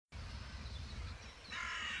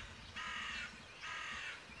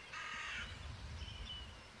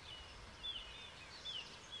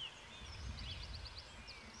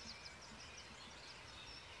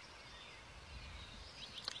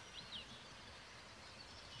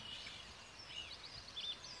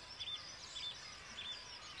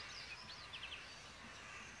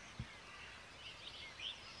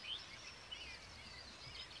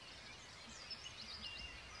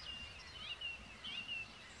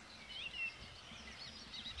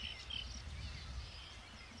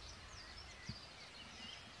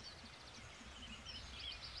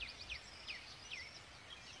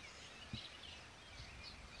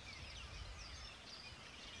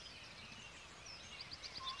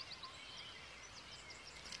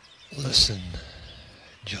Listen,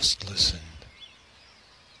 just listen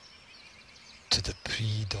to the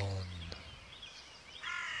pre-dawn,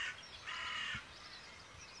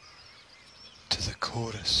 to the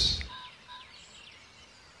chorus,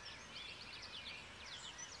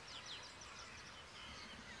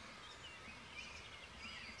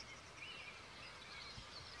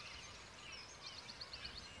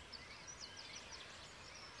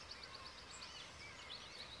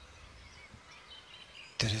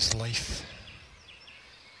 there is life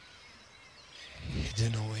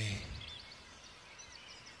hidden away.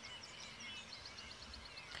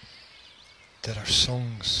 There are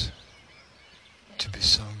songs to be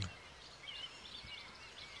sung.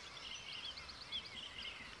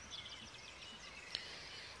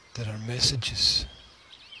 There are messages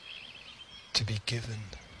to be given.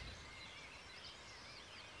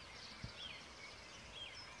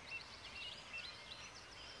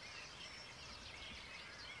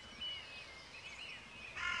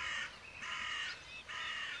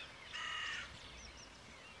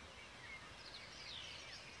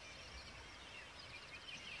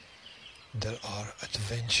 There are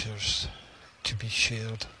adventures to be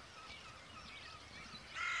shared.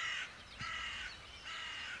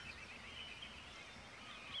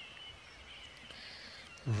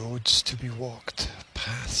 Roads to be walked,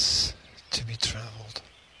 paths to be travelled.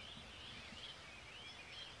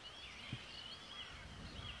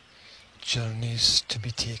 Journeys to be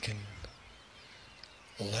taken,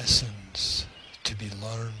 lessons to be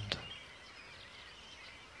learned.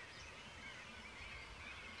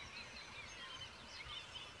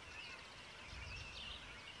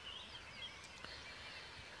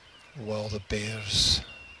 While the bears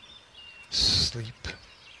sleep,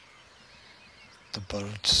 the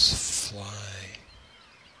birds fly.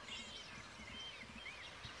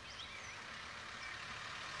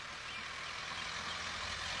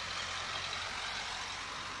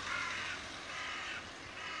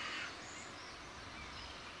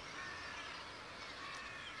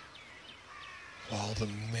 While the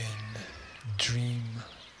men dream,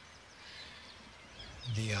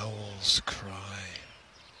 the owls cry.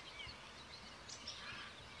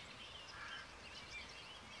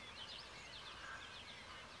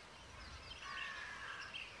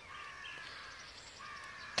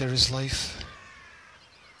 There is life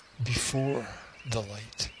before the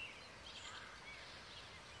light.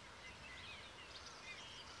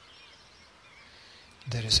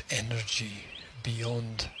 There is energy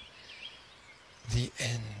beyond the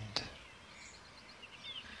end.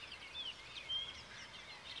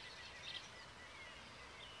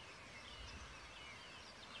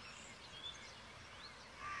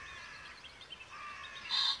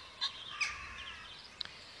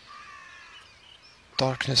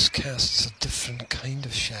 Darkness casts a different kind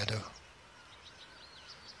of shadow.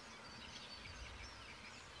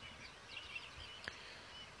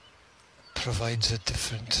 Provides a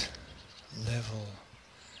different level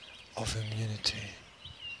of immunity.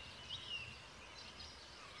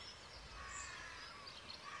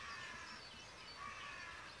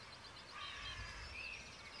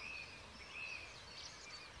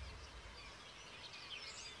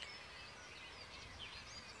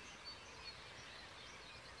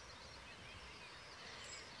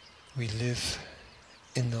 We live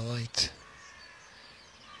in the light,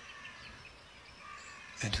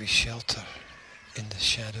 and we shelter in the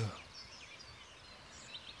shadow.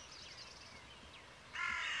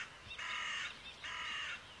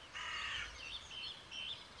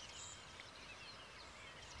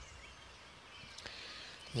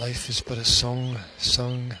 Life is but a song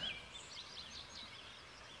sung,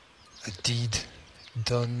 a deed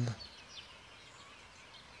done.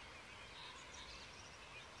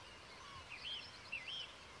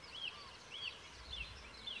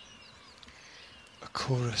 A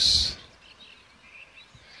chorus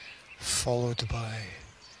followed by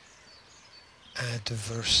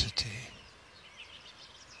adversity.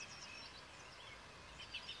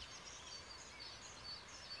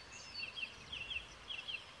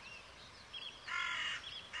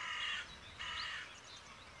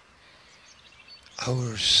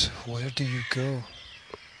 Hours, where do you go?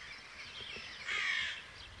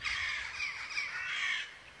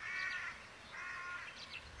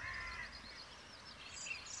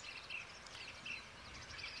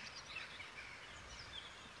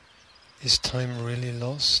 Is time really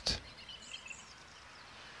lost?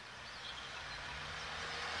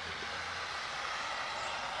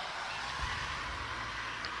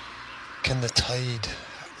 Can the tide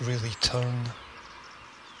really turn?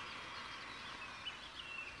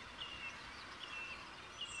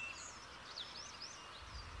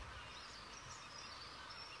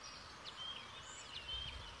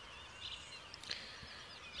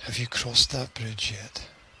 Have you crossed that bridge yet?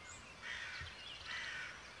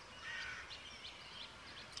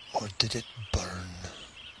 Or did it burn?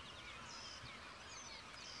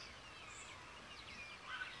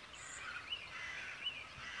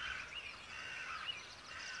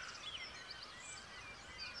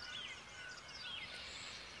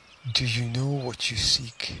 Do you know what you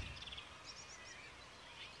seek?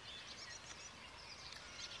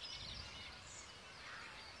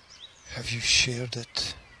 Have you shared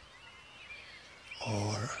it?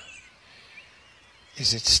 Or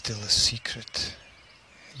is it still a secret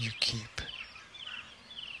you keep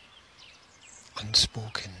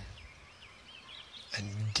unspoken and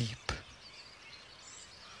deep?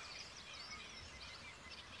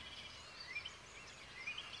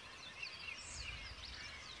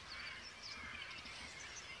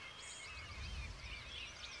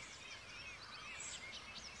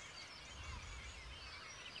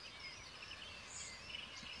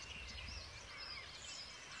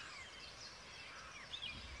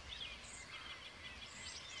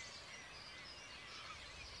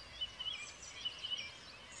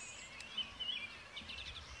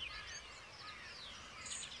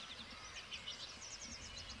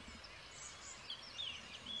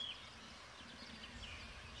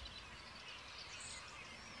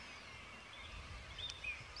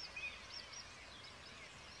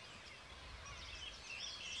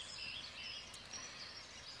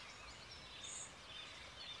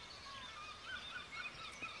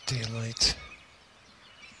 Daylight,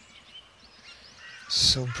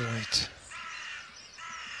 so bright.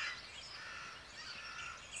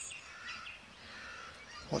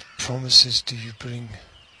 What promises do you bring?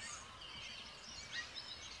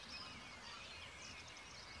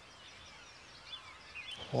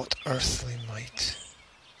 What earthly might?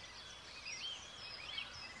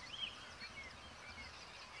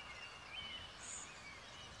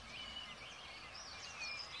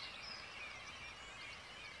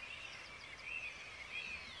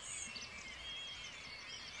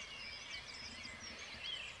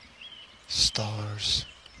 Stars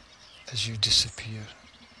as you disappear.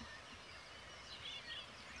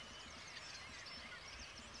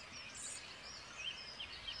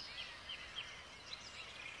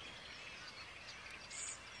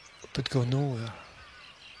 But go nowhere.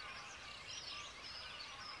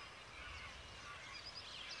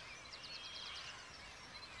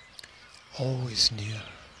 Always near.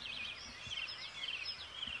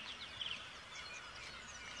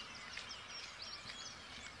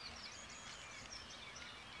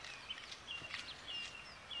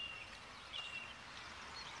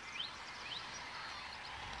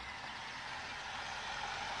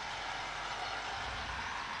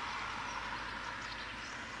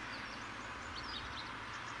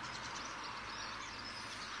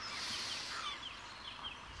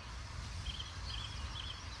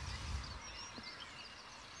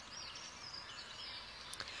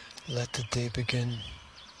 Let the day begin.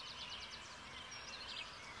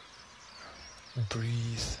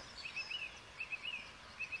 Breathe.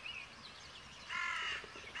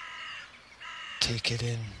 Take it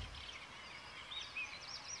in.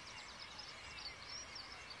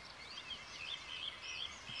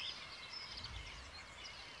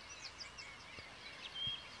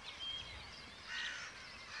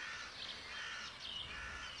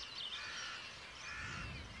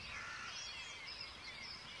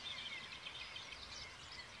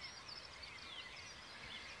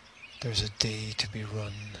 There's a day to be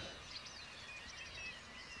run.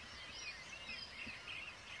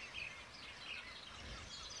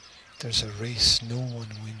 There's a race no one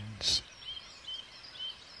wins.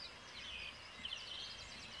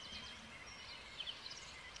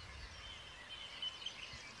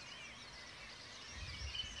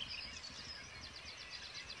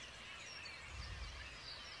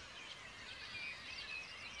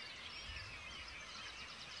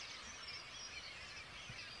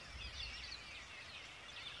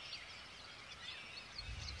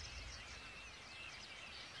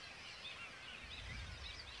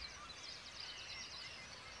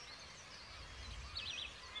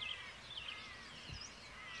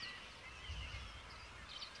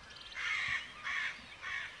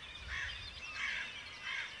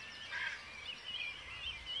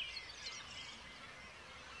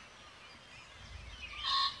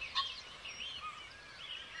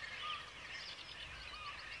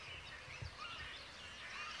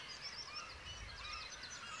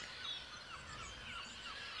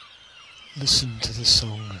 Listen to the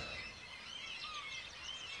song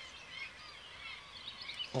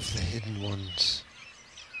of the hidden ones.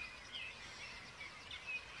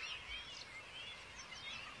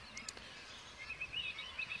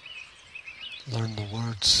 learn the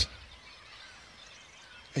words,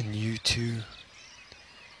 and you too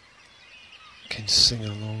can sing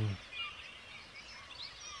along.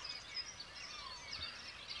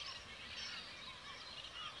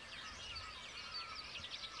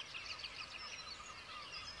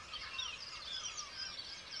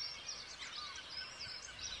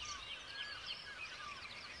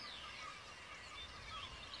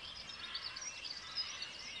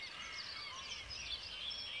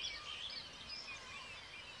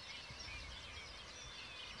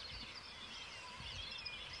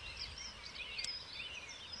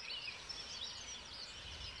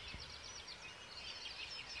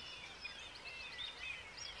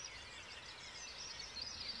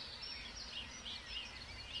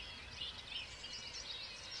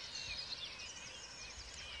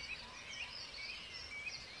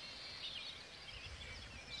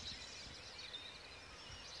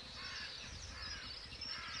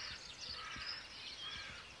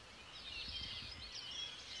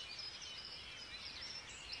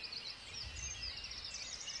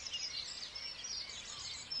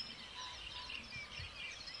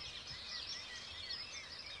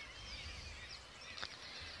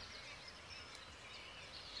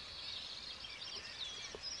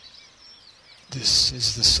 This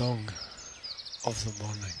is the song of the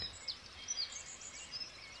morning.